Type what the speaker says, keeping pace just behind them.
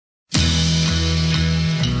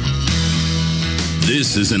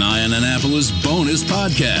This is an Eye on Annapolis bonus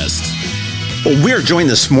podcast. Well, we are joined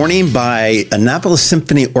this morning by Annapolis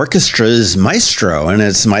Symphony Orchestra's Maestro, and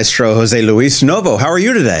it's Maestro Jose Luis Novo. How are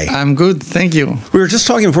you today? I'm good, thank you. We were just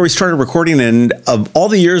talking before we started recording, and of all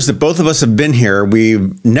the years that both of us have been here,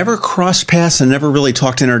 we've never crossed paths and never really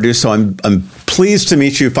talked to introduce, so I'm pleased to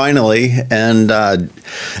meet you finally, and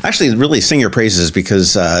actually really sing your praises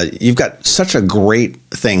because you've got such a great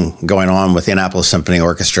thing going on with the Annapolis Symphony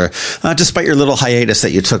Orchestra, despite your little hiatus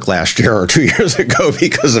that you took last year or 2 years ago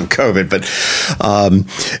because of COVID. But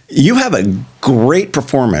you have a great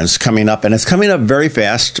performance coming up, and it's coming up very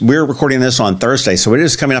fast. We're recording this on Thursday, so it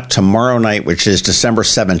is coming up tomorrow night, which is December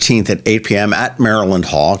 17th at 8 p.m. at Maryland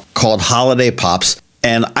Hall, called Holiday Pops.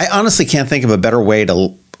 And I honestly can't think of a better way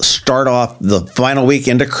to start off the final week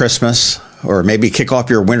into Christmas, or maybe kick off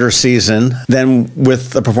your winter season, than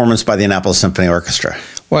with a performance by the Annapolis Symphony Orchestra.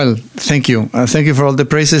 Well, thank you. Thank you for all the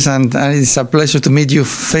praises, and it's a pleasure to meet you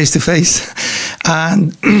face to face.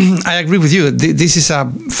 And I agree with you. This is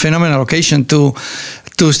a phenomenal occasion to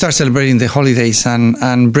start celebrating the holidays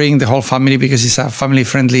and bring the whole family, because it's a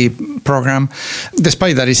family-friendly program,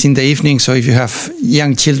 despite that it's in the evening. So if you have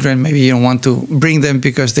young children, maybe you don't want to bring them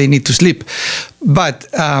because they need to sleep. But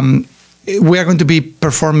we are going to be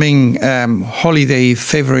performing holiday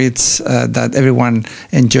favorites that everyone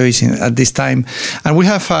enjoys at this time. And we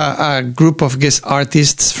have a group of guest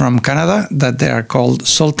artists from Canada that they are called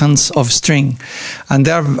Sultans of String. And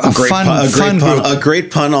they are a fun group. A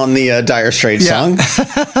great pun on the Dire Straits song.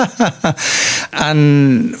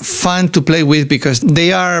 And fun to play with because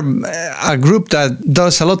they are a group that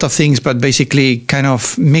does a lot of things, but basically kind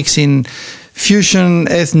of mixing fusion,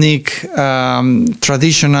 ethnic,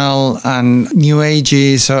 traditional, and new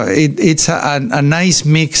agey. So it's a nice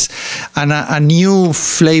mix and a new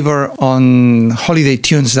flavor on holiday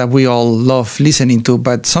tunes that we all love listening to,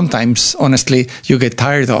 but sometimes, honestly, you get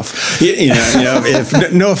tired of. If,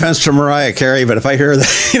 no offense to Mariah Carey, but if I hear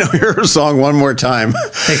hear her song one more time,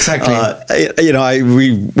 exactly.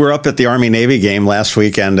 We were up at the Army-Navy game last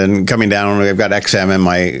weekend and coming down, we've got XM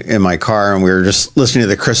in my car, and we were just listening to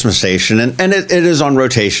the Christmas station, and it is on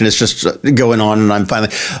rotation. It's just going on, and I'm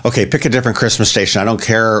finally, okay, pick a different Christmas station. I don't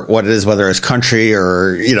care what it is, whether it's country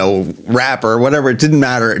or, rap or whatever. It didn't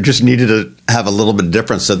matter. It just needed to have a little bit of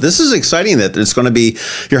difference. So this is exciting that it's going to be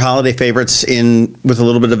your holiday favorites with a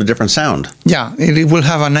little bit of a different sound. Yeah, it will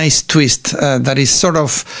have a nice twist that is sort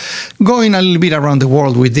of going a little bit around the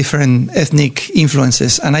world with different ethnic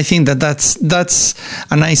influences. And I think that's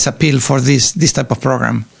a nice appeal for this type of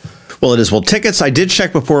program. Well, it is. Well, tickets, I did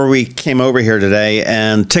check before we came over here today,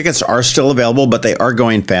 and tickets are still available, but they are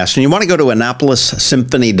going fast. And you want to go to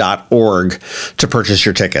AnnapolisSymphony.org to purchase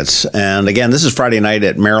your tickets. And again, this is Friday night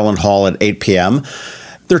at Maryland Hall at 8 p.m.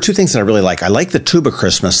 There are two things that I really like. I like the Tuba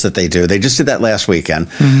Christmas that they do. They just did that last weekend.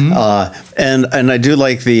 Mm-hmm. And I do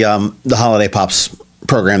like the Holiday Pops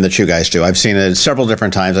program that you guys do. I've seen it several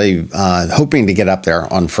different times. I'm hoping to get up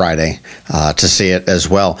there on Friday to see it as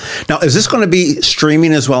well. Now, is this going to be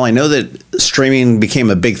streaming as well? I know that streaming became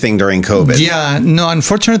a big thing during COVID. Yeah, no,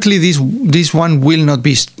 unfortunately, this one will not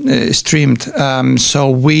be streamed.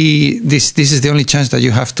 So this is the only chance that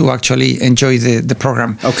you have to actually enjoy the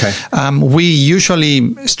program. Okay. We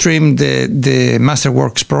usually stream the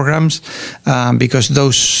Masterworks programs because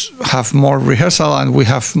those have more rehearsal, and we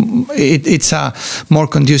have it's a more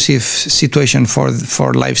conducive situation for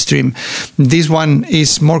live stream. This one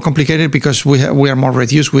is more complicated because we are more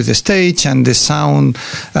reduced with the stage, and the sound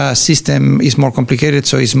system is more complicated,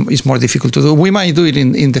 so it's more difficult to do. We might do it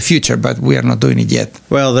in the future, but we are not doing it yet.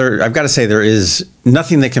 Well, I've got to say, there is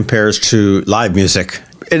nothing that compares to live music.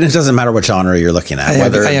 And it doesn't matter what genre you're looking at.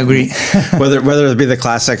 I agree. whether it be the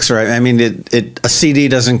classics or, a CD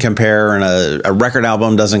doesn't compare, and a record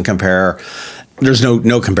album doesn't compare. There's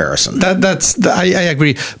no comparison. I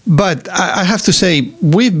agree. But I have to say,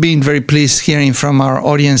 we've been very pleased hearing from our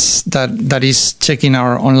audience that is checking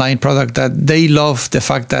our online product, that they love the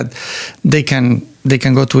fact that they can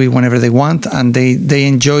go to it whenever they want, and they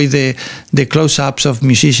enjoy the close-ups of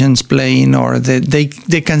musicians playing, or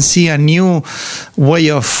they can see a new way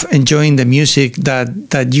of enjoying the music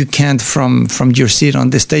that you can't from your seat on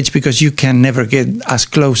the stage, because you can never get as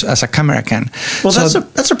close as a camera can. Well,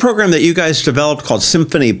 that's a program that you guys developed called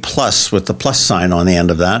Symphony Plus, with the plus sign on the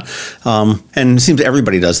end of that, and it seems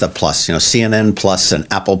everybody does that plus, CNN Plus and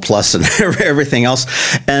Apple Plus and everything else,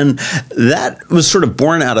 and that was sort of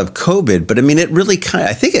born out of COVID. But it really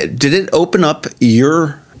did it open up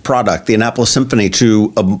your product, the Annapolis Symphony,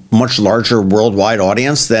 to a much larger worldwide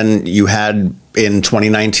audience than you had in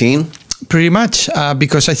 2019? pretty much,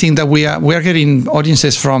 because I think that we are getting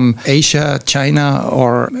audiences from Asia, China,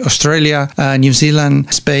 or Australia, New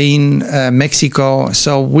Zealand, Spain, Mexico.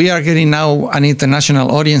 So we are getting now an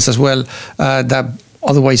international audience as well, that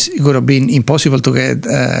otherwise it would have been impossible to get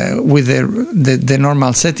with the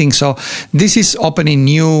normal setting. So this is opening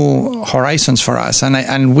new horizons for us,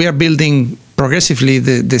 and we are building progressively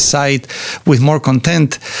the site with more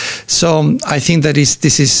content. So I think that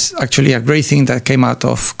this is actually a great thing that came out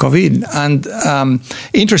of COVID. And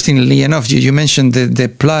interestingly enough, you mentioned the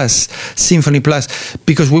Plus, Symphony Plus,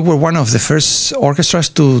 because we were one of the first orchestras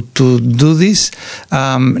to do this.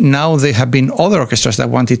 Now there have been other orchestras that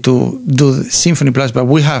wanted to do Symphony Plus, but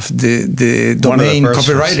we have the domain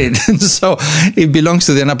copyrighted. So it belongs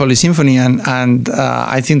to the Annapolis Symphony, and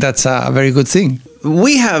I think that's a very good thing.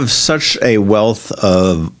 We have such a wealth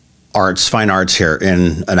of arts, fine arts here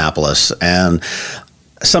in Annapolis, and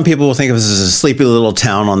some people will think of us as a sleepy little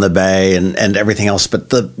town on the bay and everything else,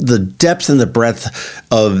 but the depth and the breadth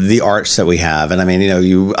of the arts that we have. And I mean,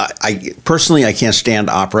 I personally, I can't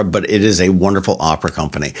stand opera, but it is a wonderful opera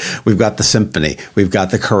company. We've got the symphony, we've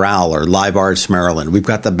got the chorale or Live Arts Maryland, we've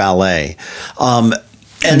got the ballet.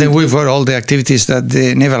 And then we've got all the activities that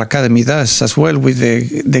the Naval Academy does as well, with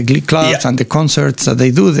the Glee clubs and the concerts that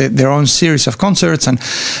they do, their own series of concerts, and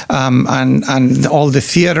all the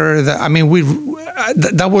theater.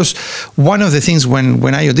 That was one of the things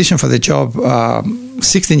when I auditioned for the job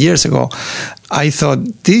 16 years ago. I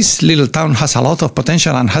thought this little town has a lot of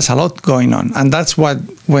potential and has a lot going on. And that's what,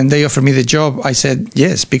 when they offered me the job, I said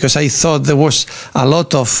yes, because I thought there was a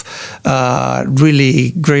lot of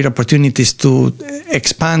really great opportunities to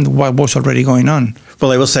expand what was already going on.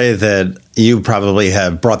 Well, I will say that you probably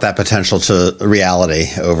have brought that potential to reality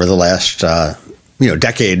over the last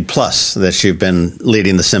decade plus that you've been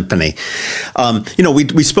leading the symphony.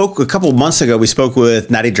 We spoke a couple of months ago. We spoke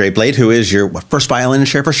with Natty Draplate, who is your first violin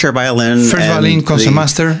concert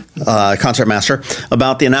master,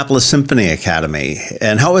 about the Annapolis Symphony Academy.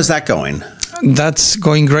 And how is that going? That's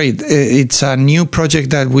going great. It's a new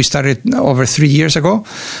project that we started over 3 years ago,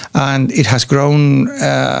 and it has grown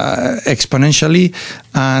exponentially.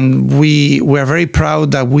 And we are very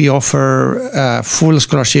proud that we offer full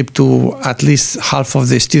scholarship to at least half of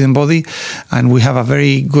the student body, and we have a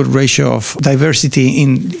very good ratio of diversity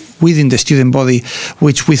within the student body,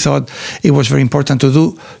 which we thought it was very important to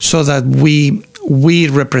do, so that we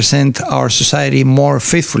represent our society more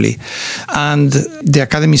faithfully. And the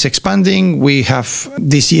academy is expanding. We have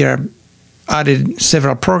this year added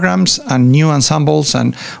several programs and new ensembles,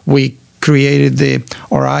 and we created the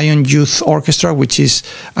Orion Youth Orchestra, which is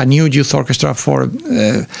a new youth orchestra for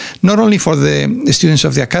not only for the students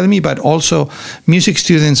of the academy, but also music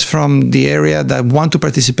students from the area that want to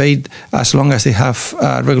participate. As long as they have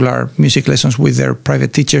regular music lessons with their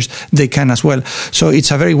private teachers, they can as well. So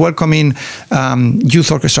it's a very welcoming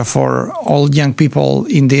youth orchestra for all young people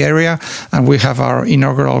in the area, and we have our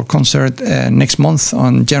inaugural concert next month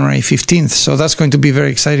on January 15th. So that's going to be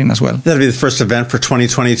very exciting as well. That'll be the first event for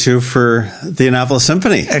 2022 for the Annapolis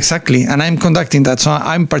Symphony. Exactly, and I'm conducting that, so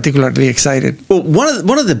I'm particularly excited. Well,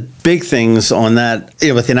 one of the big things on that,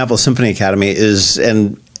 with the Annapolis Symphony Academy is,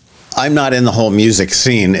 and I'm not in the whole music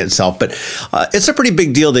scene itself, but it's a pretty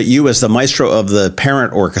big deal that you, as the maestro of the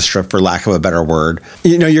parent orchestra, for lack of a better word,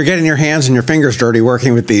 you're getting your hands and your fingers dirty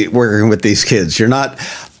working with these kids. You're not,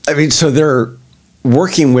 so they're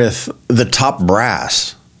working with the top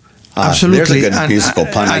brass. Absolutely, there's a good musical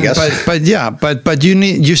pun, I guess. But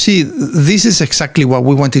you see, this is exactly what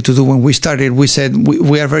we wanted to do when we started. We said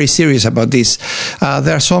we are very serious about this.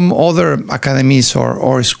 There are some other academies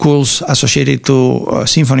or schools associated to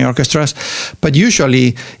symphony orchestras, but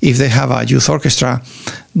usually, if they have a youth orchestra,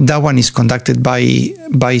 that one is conducted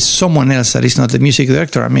by someone else that is not the music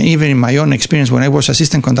director. I mean, even in my own experience, when I was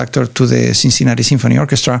assistant conductor to the Cincinnati Symphony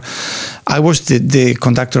Orchestra, I was the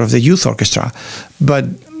conductor of the youth orchestra. But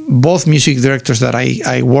both music directors that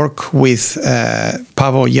I work with,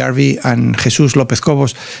 Pavo Yarvi and Jesus Lopez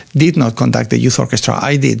Cobos, did not conduct the youth orchestra.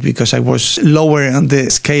 I did, because I was lower on the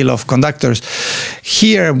scale of conductors.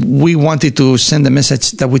 Here, we wanted to send a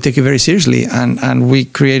message that we take it very seriously, and we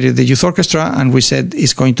created the youth orchestra, and we said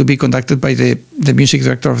it's going to be conducted by the music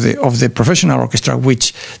director of the professional orchestra,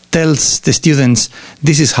 which tells the students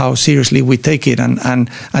this is how seriously we take it, and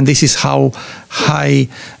this is how high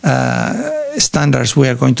standards we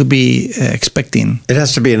are going to be expecting. It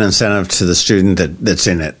has to be an incentive to the student that's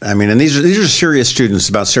in it. I mean, and these are serious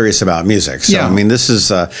students serious about music. So, yeah. I mean, this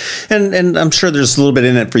is, and I'm sure there's a little bit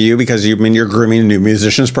in it for you, because you're grooming new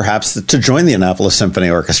musicians, perhaps, to join the Annapolis Symphony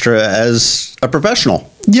Orchestra as a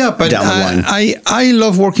professional. Yeah, but down the line. I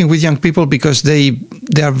love working with young people because they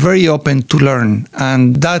are very open to learn,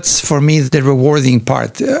 and that's for me the rewarding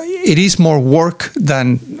part. It is more work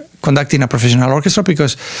than conducting a professional orchestra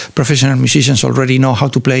because professional musicians already know how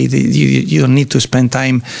to play. You don't need to spend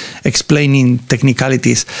time explaining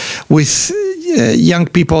technicalities. With young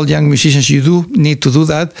people, young musicians, you do need to do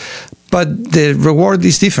that. But the reward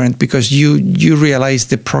is different because you realize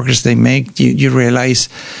the progress they make. You realize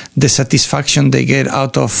the satisfaction they get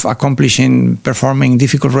out of accomplishing, performing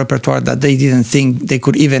difficult repertoire that they didn't think they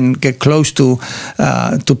could even get close to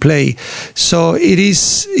play. So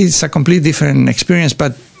it's a completely different experience.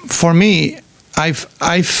 But for me,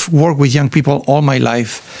 I've worked with young people all my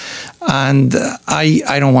life. And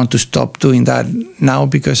I don't want to stop doing that now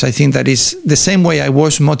because I think that is the same way I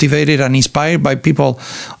was motivated and inspired by people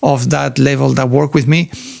of that level that work with me.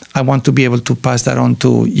 I want to be able to pass that on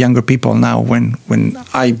to younger people now when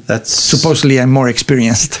supposedly I'm more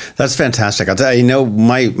experienced. That's fantastic. I'll tell you,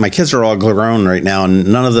 my kids are all grown right now,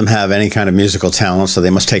 and none of them have any kind of musical talent, so they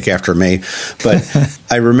must take after me. But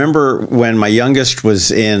I remember when my youngest was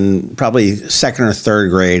in probably second or third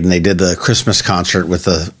grade, and they did the Christmas concert with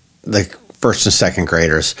the first and second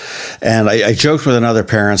graders. And I joked with another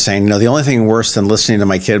parent saying, the only thing worse than listening to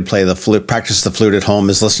my kid play the flute, practice the flute at home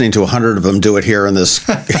is listening to 100 of them do it here in this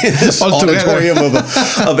auditorium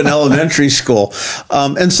of an elementary school.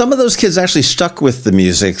 And some of those kids actually stuck with the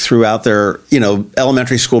music throughout their,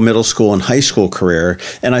 elementary school, middle school, and high school career.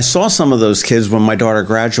 And I saw some of those kids when my daughter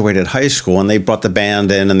graduated high school, and they brought the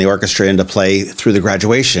band in and the orchestra in to play through the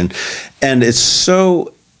graduation. And it's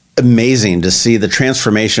so amazing to see the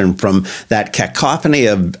transformation from that cacophony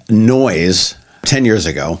of noise 10 years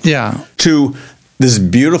ago to this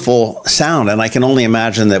beautiful sound. And I can only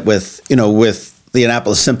imagine that with the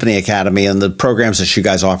Annapolis Symphony Academy and the programs that you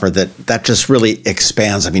guys offer, that just really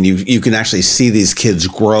expands. I mean, you can actually see these kids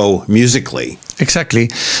grow musically. Exactly.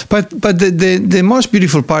 But the most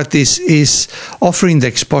beautiful part is offering the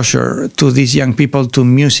exposure to these young people to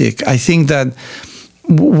music. I think that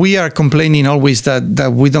we are complaining always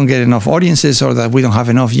that we don't get enough audiences or that we don't have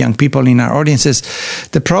enough young people in our audiences.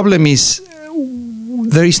 The problem is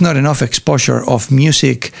there is not enough exposure of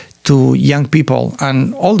music to young people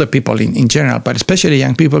and older people in general, but especially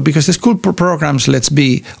young people, because the school programs, let's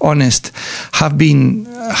be honest,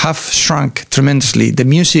 have shrunk tremendously. The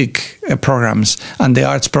music programs and the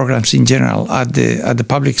arts programs in general at the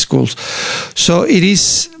public schools. So it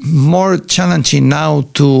is more challenging now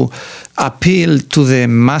to appeal to the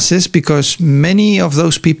masses because many of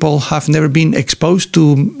those people have never been exposed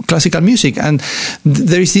to classical music, and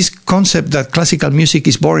there is this concept that classical music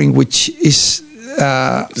is boring, which is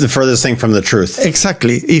the furthest thing from the truth.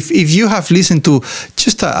 Exactly. If you have listened to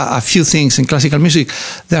just a few things in classical music,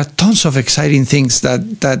 there are tons of exciting things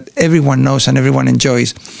that everyone knows and everyone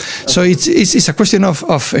enjoys. So it's a question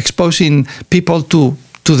of exposing people to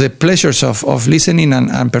the pleasures of listening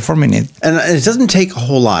and performing it. And it doesn't take a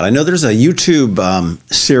whole lot. I know there's a YouTube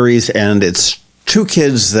series, and it's two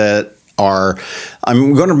kids that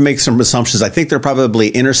I'm going to make some assumptions. I think they're probably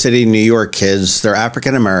inner city New York kids. They're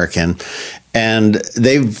African American, and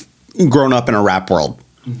they've grown up in a rap world.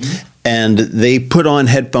 Mm-hmm. And they put on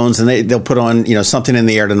headphones, and they'll put on Something in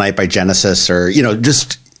the Air Tonight by Genesis, or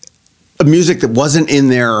just a music that wasn't in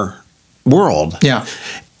their world. Yeah.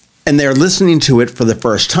 And they're listening to it for the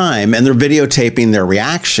first time, and they're videotaping their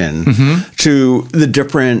reaction to the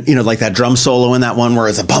different, like that drum solo in that one where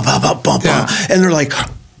it's a bum, bum, bum, bum, bum. And they're like,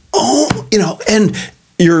 and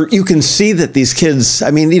you can see that these kids,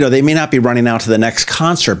 I mean, they may not be running out to the next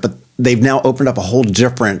concert, but they've now opened up a whole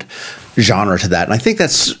different genre to that. And I think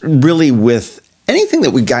that's really with anything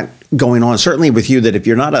that we got going on, certainly with you, that if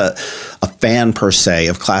you're not a fan per se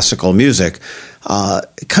of classical music,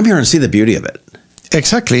 come here and see the beauty of it.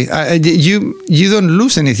 Exactly. You don't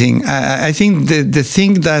lose anything. I think the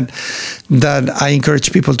thing that I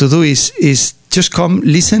encourage people to do is just come,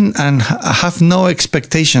 listen, and have no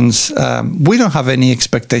expectations. We don't have any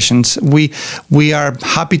expectations. We are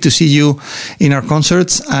happy to see you in our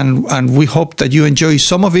concerts, and we hope that you enjoy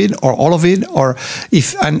some of it or all of it,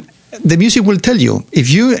 and the music will tell you. If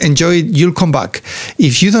you enjoy it, you'll come back.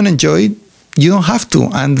 If you don't enjoy it, you don't have to,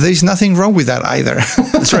 and there's nothing wrong with that either.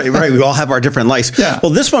 That's right. We all have our different likes. Yeah.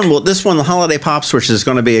 Well, this one, the Holiday Pops, which is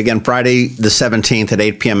going to be again Friday the 17th at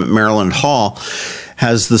 8 p.m. at Maryland Hall,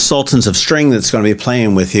 has the Sultans of String that's going to be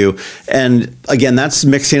playing with you, and again, that's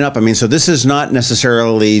mixing up. I mean, so this is not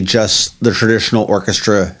necessarily just the traditional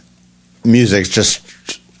orchestra music, just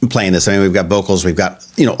playing this. I mean, we've got vocals, we've got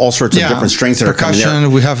all sorts of different strings that percussion, are coming there.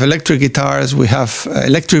 We have electric guitars, we have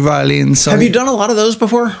electric violins. So have you done a lot of those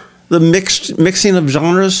before? The mixing of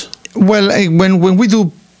genres? Well, when we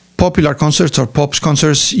do popular concerts or pops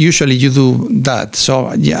concerts, usually you do that.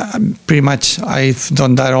 So yeah, pretty much I've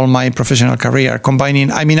done that all my professional career,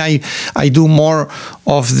 combining. I mean, I do more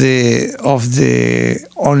of the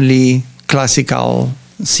only classical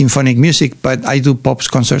symphonic music, but I do pops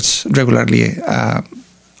concerts regularly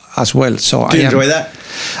as well. So do you enjoy that?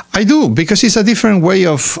 I do, because it's a different way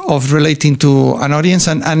of relating to an audience,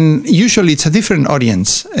 and usually it's a different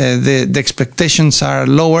audience. The expectations are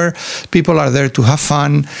lower. People are there to have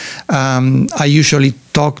fun. I usually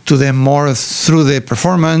talk to them more through the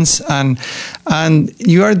performance, and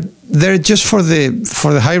you are there just for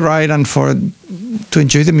the high ride and to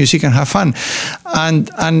enjoy the music and have fun.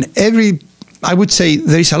 And I would say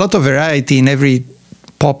there is a lot of variety in every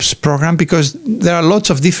pops program, because there are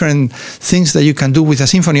lots of different things that you can do with a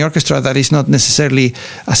symphony orchestra that is not necessarily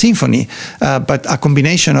a symphony, but a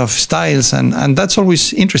combination of styles, and that's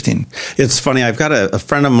always interesting. It's funny, I've got a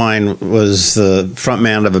friend of mine was the front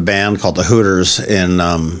man of a band called the Hooters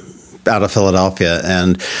out of Philadelphia,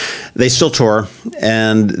 and they still tour,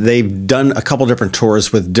 and they've done a couple different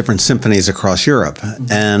tours with different symphonies across Europe.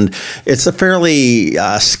 Mm-hmm. And it's a fairly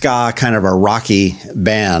ska, kind of a rocky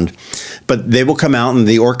band, but they will come out and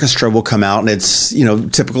the orchestra will come out, and it's,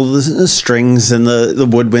 typical of the strings and the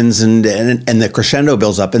woodwinds and the crescendo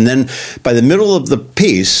builds up. And then by the middle of the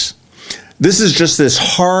piece, this is just this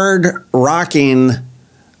hard rocking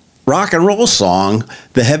rock and roll song,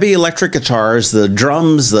 the heavy electric guitars, the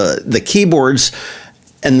drums, the keyboards,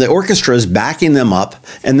 and the orchestra is backing them up,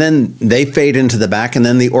 and then they fade into the back, and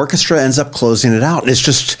then the orchestra ends up closing it out. It's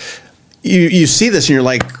just, you see this and you're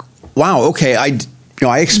like, wow, okay, I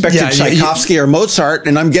expected Tchaikovsky or Mozart,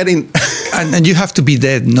 and I'm getting... and you have to be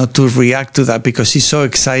dead not to react to that, because it's so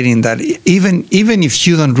exciting that even if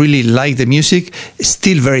you don't really like the music, it's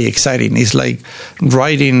still very exciting. It's like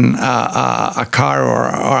riding a car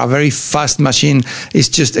or a very fast machine. It's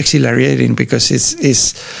just exhilarating, because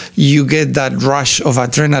you get that rush of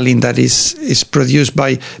adrenaline that is produced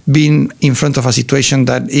by being in front of a situation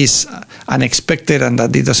that is unexpected and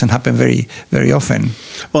that it doesn't happen very, very often.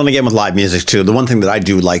 Well, and again with live music too, the one thing that I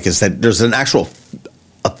do like is that there's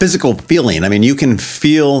a physical feeling. I mean, you can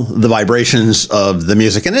feel the vibrations of the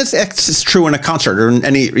music, and it's true in a concert or in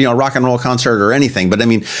any rock and roll concert or anything. But I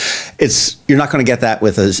mean, you're not going to get that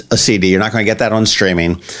with a CD. You're not going to get that on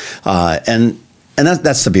streaming, and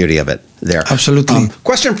that's the beauty of it. There, absolutely.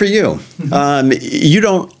 Question for you: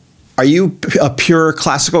 Are you a pure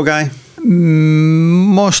classical guy?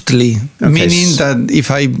 Mostly, okay. Meaning that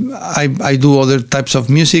if I do other types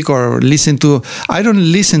of music or I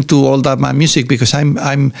don't listen to all that my music, because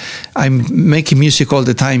I'm making music all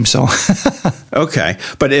the time. So okay,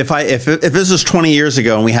 but if this was 20 years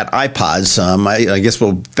ago and we had iPods, I guess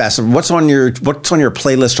we'll fast. What's on your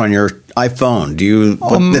playlist on your iPhone?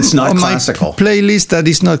 It's not classical. My playlist that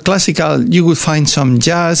is not classical, you would find some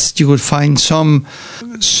jazz. You would find some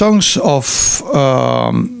songs of.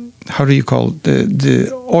 How do you call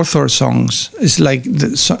the author songs? It's like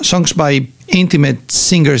the songs by intimate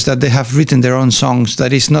singers that they have written their own songs.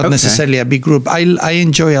 That is not necessarily a big group. I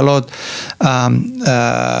enjoy a lot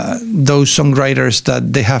those songwriters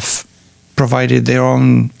that they have provided their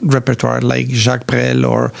own repertoire, like Jacques Brel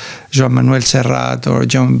or Joan-Manuel Serrat or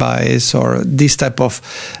John Baez, or this type of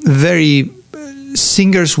very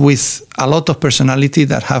singers with a lot of personality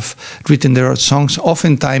that have written their own songs,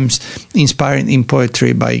 oftentimes inspired in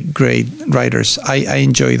poetry by great writers. I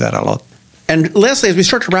enjoy that a lot. And lastly, as we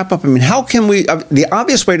start to wrap up, I mean, how can we? The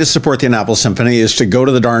obvious way to support the Annapolis Symphony is to go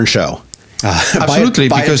to the darn show. Absolutely,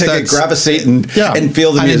 buy a ticket, grab a seat, and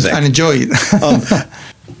feel the music and enjoy it.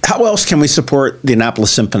 How else can we support the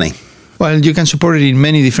Annapolis Symphony? Well, you can support it in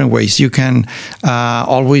many different ways. You can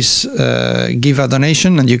always give a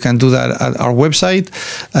donation, and you can do that at our website.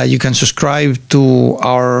 You can subscribe to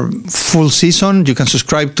our full season. You can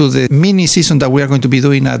subscribe to the mini season that we are going to be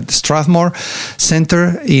doing at Strathmore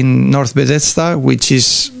Center in North Bethesda, which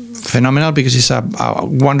is phenomenal because it's a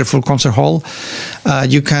wonderful concert hall.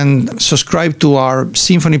 You can subscribe to our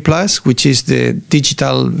Symphony Plus, which is the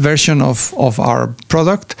digital version of our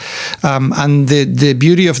product. And the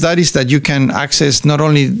beauty of that is that you can access not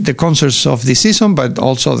only the concerts of this season, but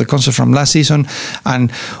also the concert from last season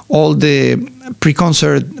and all the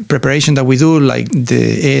pre-concert preparation that we do, like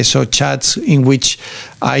the ASO chats, in which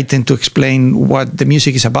I tend to explain what the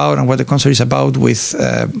music is about and what the concert is about with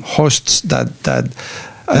hosts that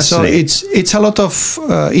so it's a lot of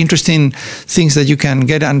interesting things that you can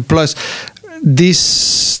get. And plus,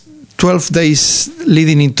 this 12 days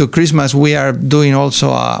leading into Christmas, we are doing also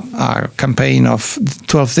a campaign of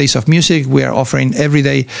 12 days of music. We are offering every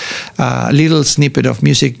day a little snippet of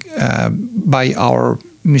music by our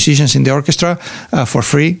musicians in the orchestra for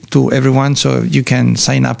free to everyone. So you can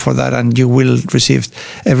sign up for that and you will receive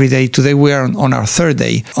every day. Today we are on our third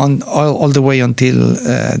day. On all the way until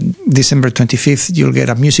December 25th, you'll get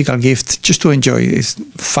a musical gift just to enjoy. It's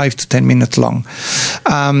 5 to 10 minutes long.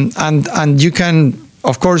 And you can,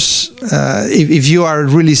 of course, if you are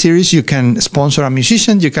really serious, you can sponsor a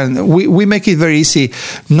musician. You can. We make it very easy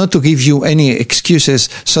not to give you any excuses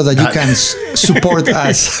so that you can support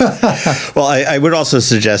us. Well, I would also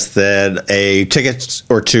suggest that a ticket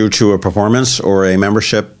or two to a performance or a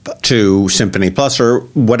membership to Symphony Plus or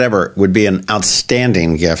whatever would be an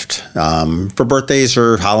outstanding gift for birthdays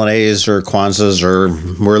or holidays or Kwanzas, or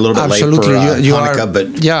we're a little bit Absolutely. late for you Hanukkah. are,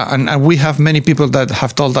 but yeah, and we have many people that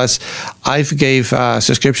have told us, I've gave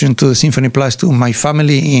subscription to the Symphony Plus to my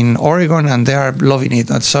family in Oregon, and they are loving it.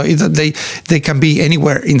 And so they can be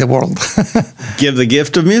anywhere in the world. Give the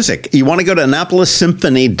gift of music. You want to go to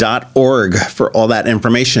AnnapolisSymphony.org for all that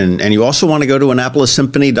information. And you also want to go to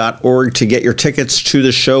AnnapolisSymphony.org to get your tickets to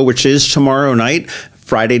the show, which is tomorrow night,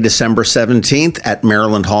 Friday, December 17th at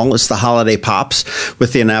Maryland Hall. It's the Holiday Pops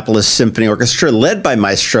with the Annapolis Symphony Orchestra, led by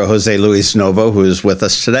Maestro Jose Luis Novo, who is with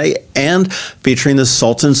us today, and featuring the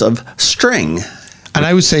Sultans of String. And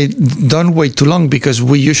I would say, don't wait too long, because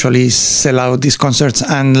we usually sell out these concerts.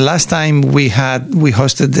 And last time we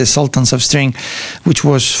hosted the Sultans of String, which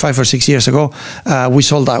was 5 or 6 years ago, we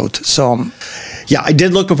sold out. So, yeah, I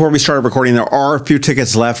did look before we started recording. There are a few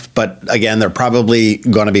tickets left, but again, they're probably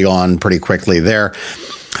going to be gone pretty quickly there.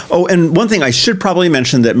 Oh, and one thing I should probably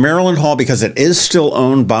mention, that Maryland Hall, because it is still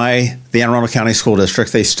owned by the Anne Arundel County School District,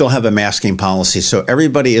 they still have a masking policy. So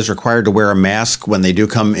everybody is required to wear a mask when they do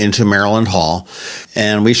come into Maryland Hall.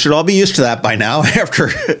 And we should all be used to that by now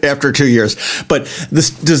after 2 years. But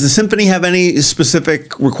does the symphony have any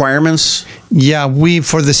specific requirements? Yeah,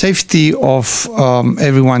 for the safety of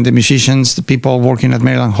everyone, the musicians, the people working at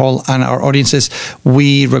Maryland Hall, and our audiences,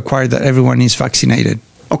 we require that everyone is vaccinated.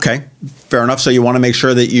 Okay, fair enough. So you want to make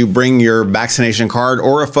sure that you bring your vaccination card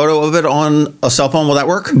or a photo of it on a cell phone. Will that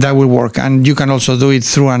work? That will work. And you can also do it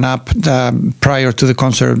through an app prior to the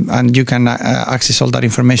concert, and you can access all that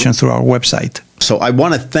information through our website. So I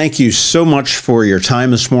want to thank you so much for your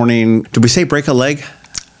time this morning. Did we say break a leg?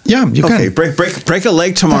 Yeah, you can. Okay, break a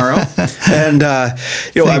leg tomorrow. And, I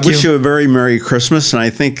wish you a very Merry Christmas. And I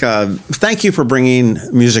think, thank you for bringing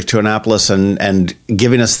music to Annapolis and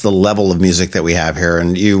giving us the level of music that we have here.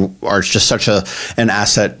 And you are just such an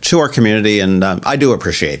asset to our community. And I do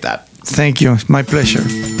appreciate that. Thank you. My pleasure.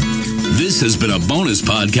 This has been a bonus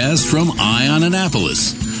podcast from Eye on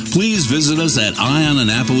Annapolis. Please visit us at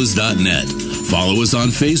eyeonannapolis.net. Follow us on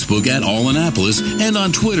Facebook at All Annapolis and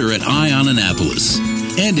on Twitter at Eye on Annapolis.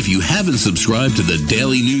 And if you haven't subscribed to the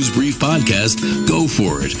Daily News Brief podcast, go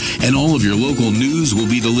for it. And all of your local news will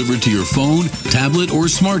be delivered to your phone, tablet, or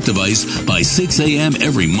smart device by 6 a.m.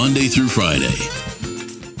 every Monday through Friday.